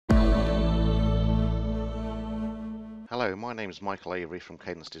Hello, my name is Michael Avery from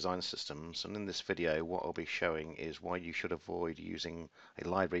Cadence Design Systems, and in this video what I'll be showing is why you should avoid using a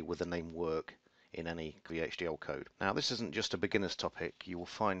library with the name work in any VHDL code. Now this isn't just a beginner's topic. You will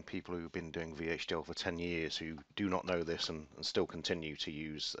find people who've been doing VHDL for 10 years who do not know this and still continue to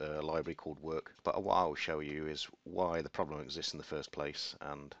use a library called work. But what I will show you is why the problem exists in the first place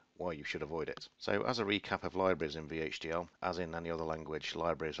and why you should avoid it. So as a recap of libraries in VHDL, as in any other language,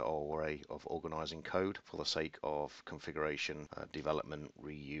 libraries are a way of organizing code for the sake of configuration, development,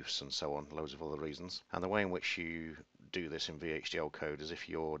 reuse and so on, loads of other reasons. And the way in which you do this in VHDL code is if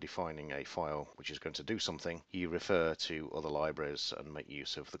you're defining a file which is going to do something, you refer to other libraries and make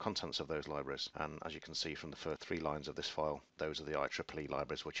use of the contents of those libraries. And as you can see from the first 3 lines of this file, those are the IEEE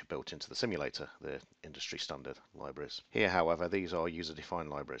libraries which are built into the simulator, the industry standard libraries. Here, however, these are user-defined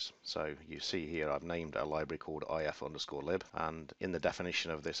libraries. So you see here I've named a library called if_lib, and in the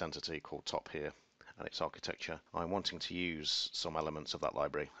definition of this entity called top here and its architecture, I'm wanting to use some elements of that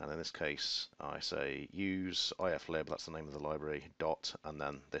library, and in this case I say use iflib, that's the name of the library, dot, and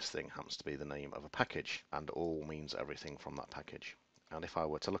then this thing happens to be the name of a package, and all means everything from that package. And if I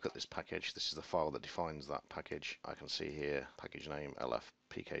were to look at this package, this is the file that defines that package. I can see here package name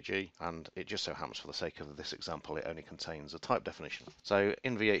lfpkg, and it just so happens for the sake of this example it only contains a type definition. So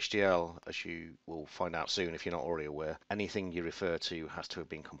in VHDL, as you will find out soon if you're not already aware, anything you refer to has to have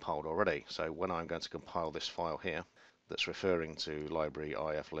been compiled already. So when I'm going to compile this file here that's referring to library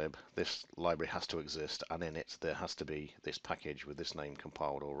iflib, this library has to exist, and in it there has to be this package with this name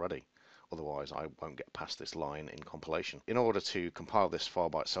compiled already. Otherwise I won't get past this line in compilation. In order to compile this file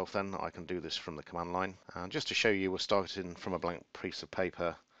by itself then, I can do this from the command line. And just to show you, we're starting from a blank piece of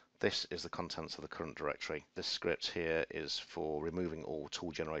paper. This is the contents of the current directory. This script here is for removing all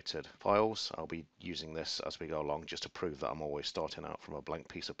tool generated files. I'll be using this as we go along just to prove that I'm always starting out from a blank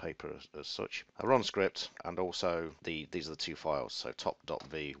piece of paper as such. A run script, and also these are the 2 files. So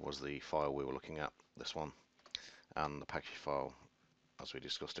top.v was the file we were looking at, this one, and the package file as we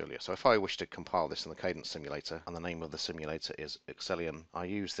discussed earlier. So if I wish to compile this in the Cadence simulator, and the name of the simulator is Excelium, I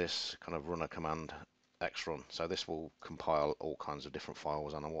use this kind of runner command xrun. So this will compile all kinds of different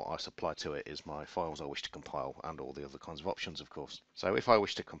files, and what I supply to it is my files I wish to compile and all the other kinds of options, of course. So if I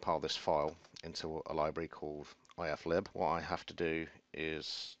wish to compile this file into a library called iflib, what I have to do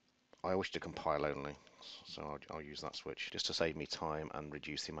is I wish to compile only. So I'll use that switch just to save me time and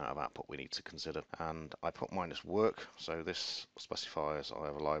reduce the amount of output we need to consider. And I put -work, so this specifies I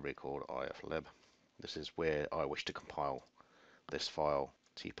have a library called iflib. This is where I wish to compile this file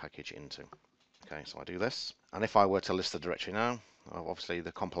tpackage into. Okay, so I do this, and if I were to list the directory now, obviously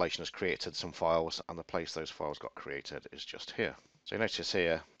the compilation has created some files, and the place those files got created is just here. So you notice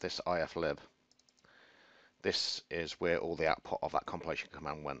here, this iflib, this is where all the output of that compilation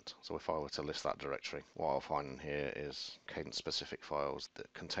command went. So if I were to list that directory, what I'll find in here is Cadence specific files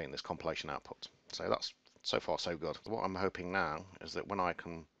that contain this compilation output. So that's so far so good. What I'm hoping now is that when I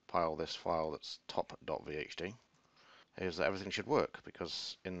compile this file that's top.vhd, is that everything should work,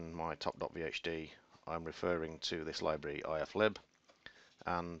 because in my top.vhd I'm referring to this library iflib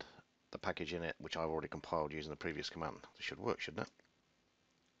and the package in it which I've already compiled using the previous command. This should work, shouldn't it?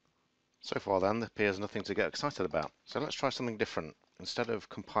 So far then, there appears nothing to get excited about. So let's try something different. Instead of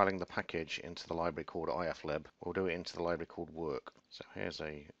compiling the package into the library called iflib, we'll do it into the library called work. So here's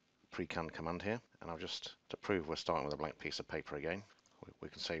a pre-canned command here, and I'll just, to prove we're starting with a blank piece of paper again, we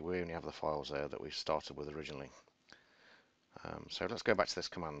can say we only have the files there that we started with originally. So let's go back to this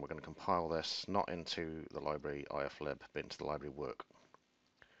command. We're going to compile this not into the library iflib, but into the library work.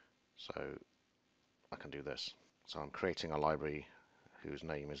 So I can do this. So I'm creating a library whose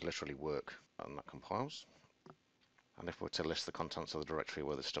name is literally work, and that compiles. And if we're to list the contents of the directory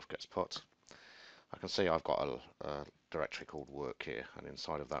where this stuff gets put, I can see I've got a directory called work here, and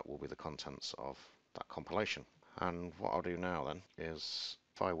inside of that will be the contents of that compilation. And what I'll do now then is,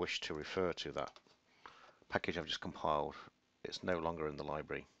 if I wish to refer to that package I've just compiled, it's no longer in the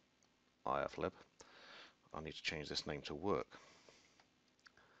library iflib. I need to change this name to work,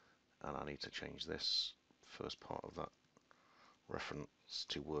 and I need to change this first part of that reference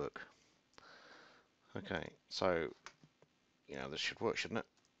to work. Okay, so this should work, shouldn't it?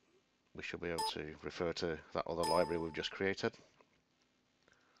 We should be able to refer to that other library we've just created.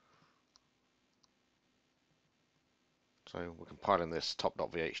 So we're compiling this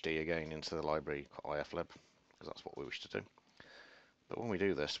top.vhd again into the library iflib, because that's what we wish to do. But when we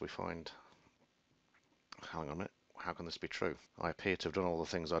do this, we find, hang on a minute, how can this be true? I appear to have done all the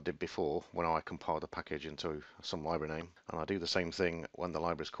things I did before when I compiled the package into some library name, and I do the same thing when the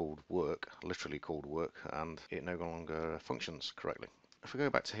library is called work, literally called work, and it no longer functions correctly. If we go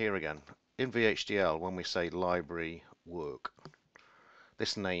back to here again, in VHDL, when we say library work.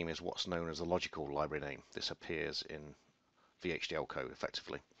 This name is what's known as a logical library name. This appears in VHDL code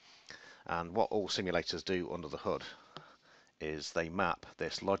effectively. And what all simulators do under the hood is they map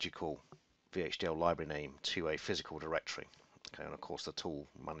this logical VHDL library name to a physical directory. Okay, and of course the tool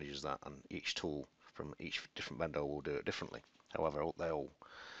manages that, and each tool from each different vendor will do it differently. However, they all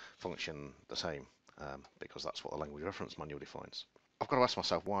function the same because that's what the language reference manual defines. I've got to ask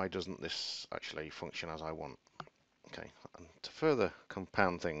myself, why doesn't this actually function as I want? Okay, and to further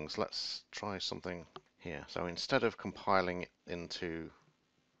compound things, let's try something here. So instead of compiling it into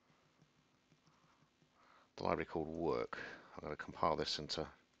the library called work, I'm going to compile this into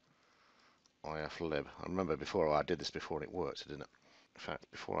iflib. I remember before I did this before and it worked, didn't it? In fact,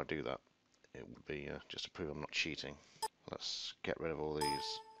 before I do that, it would be just to prove I'm not cheating. Let's get rid of all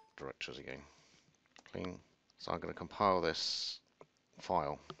these directories again. Clean. So I'm going to compile this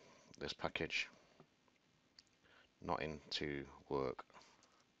file, this package, not into work,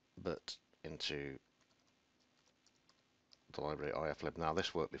 but into the library iflib. Now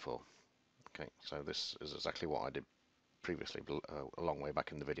this worked before. Okay, so this is exactly what I did previously, a long way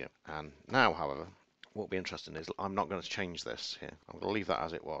back in the video. And now, however, what will be interesting is I'm not going to change this here. I'm going to leave that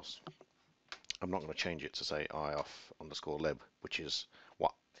as it was. I'm not going to change it to say iof_lib, which is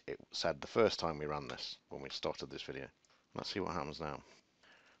what it said the first time we ran this, when we started this video. Let's see what happens now.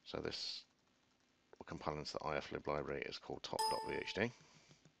 So this, we're compiling to the iflib library, is called top.vhd.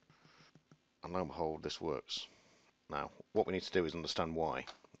 And lo and behold, this works. Now, what we need to do is understand why.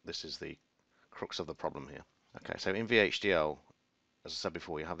 This is the crux of the problem here. Okay, so in VHDL, as I said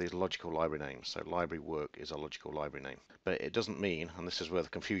before, you have these logical library names. So library work is a logical library name. But it doesn't mean, and this is where the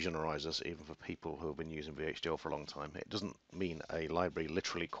confusion arises, even for people who have been using VHDL for a long time, it doesn't mean a library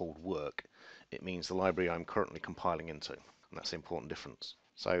literally called work. It means the library I'm currently compiling into. And that's the important difference.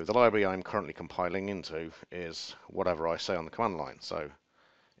 So the library I'm currently compiling into is whatever I say on the command line. So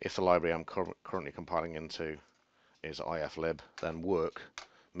if the library I'm currently compiling into is iflib, then work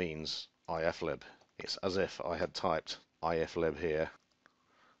means iflib. It's as if I had typed iflib here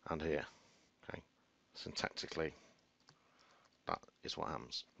and here. Okay, syntactically, that is what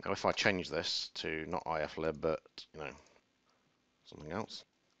happens. Now, if I change this to not iflib, but something else,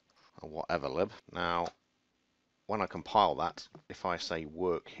 or whatever lib. Now, when I compile that, if I say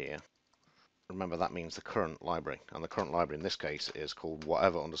work here, remember that means the current library, and the current library in this case is called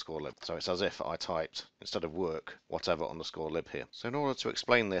whatever_lib. So it's as if I typed, instead of work, whatever_lib here. So in order to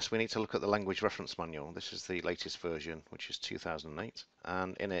explain this, we need to look at the language reference manual. This is the latest version, which is 2008,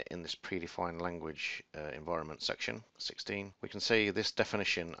 and in it, in this predefined language environment section 16, we can see this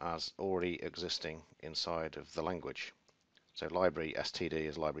definition as already existing inside of the language. So library std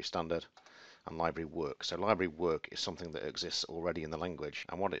is library standard, and library work. So library work is something that exists already in the language,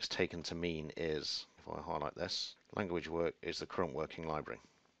 and what it's taken to mean is, if I highlight this, language work is the current working library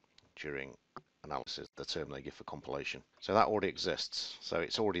during analysis, the term they give for compilation. So that already exists, so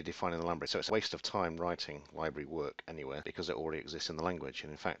it's already defined in the library. So it's a waste of time writing library work anywhere because it already exists in the language.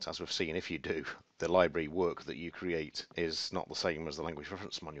 And in fact, as we've seen, if you do, the library work that you create is not the same as the language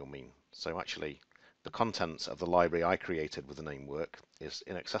reference manual mean. So actually, the contents of the library I created with the name work is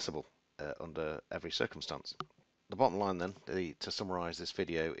inaccessible under every circumstance. The bottom line then, to summarize this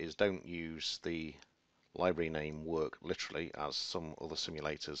video, is don't use the library name work literally as some other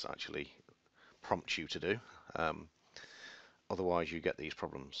simulators actually prompt you to do. Otherwise you get these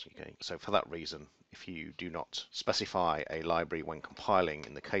problems. Okay? So for that reason, if you do not specify a library when compiling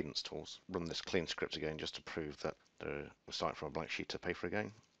in the Cadence tools, run this clean script again just to prove that we're starting from a blank sheet to paper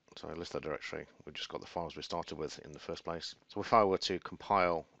again. So I list the directory, we've just got the files we started with in the first place. So if I were to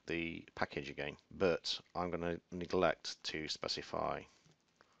compile the package again, but I'm going to neglect to specify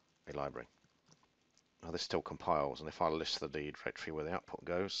a library. Now this still compiles, and if I list the directory where the output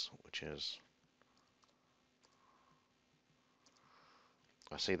goes, which is,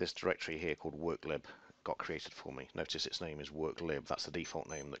 I see this directory here called worklib got created for me. Notice its name is worklib. That's the default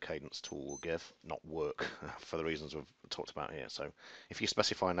name that Cadence tool will give, not work, for the reasons we've talked about here. So if you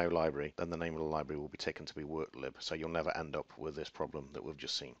specify no library, then the name of the library will be taken to be worklib. So you'll never end up with this problem that we've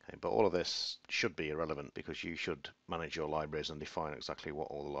just seen. Okay, but all of this should be irrelevant because you should manage your libraries and define exactly what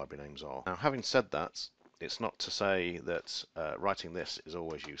all the library names are. Now, having said that, it's not to say that writing this is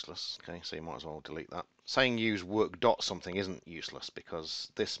always useless. Okay, so you might as well delete that. Saying use work dot something isn't useless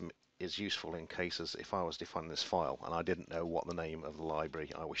because this is useful in cases if I was defining this file and I didn't know what the name of the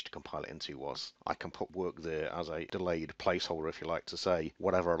library I wish to compile it into was. I can put work there as a delayed placeholder, if you like, to say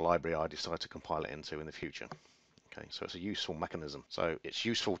whatever library I decide to compile it into in the future. Okay, so it's a useful mechanism. So it's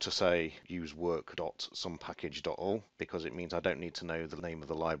useful to say use work.somepackage.all because it means I don't need to know the name of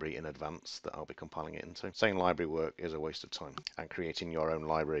the library in advance that I'll be compiling it into. Saying library work is a waste of time, and creating your own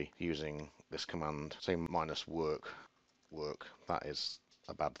library using this command, say minus work, that is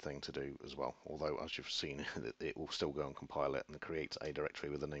a bad thing to do as well, although as you've seen it will still go and compile it and create a directory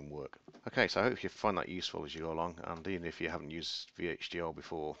with the name work. Okay, so I hope you find that useful as you go along, and even if you haven't used VHDL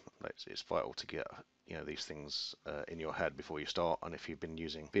before, it's vital to get these things in your head before you start, and if you've been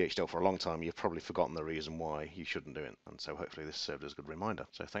using VHDL for a long time, you've probably forgotten the reason why you shouldn't do it, and so hopefully this served as a good reminder.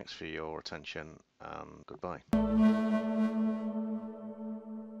 So thanks for your attention and goodbye.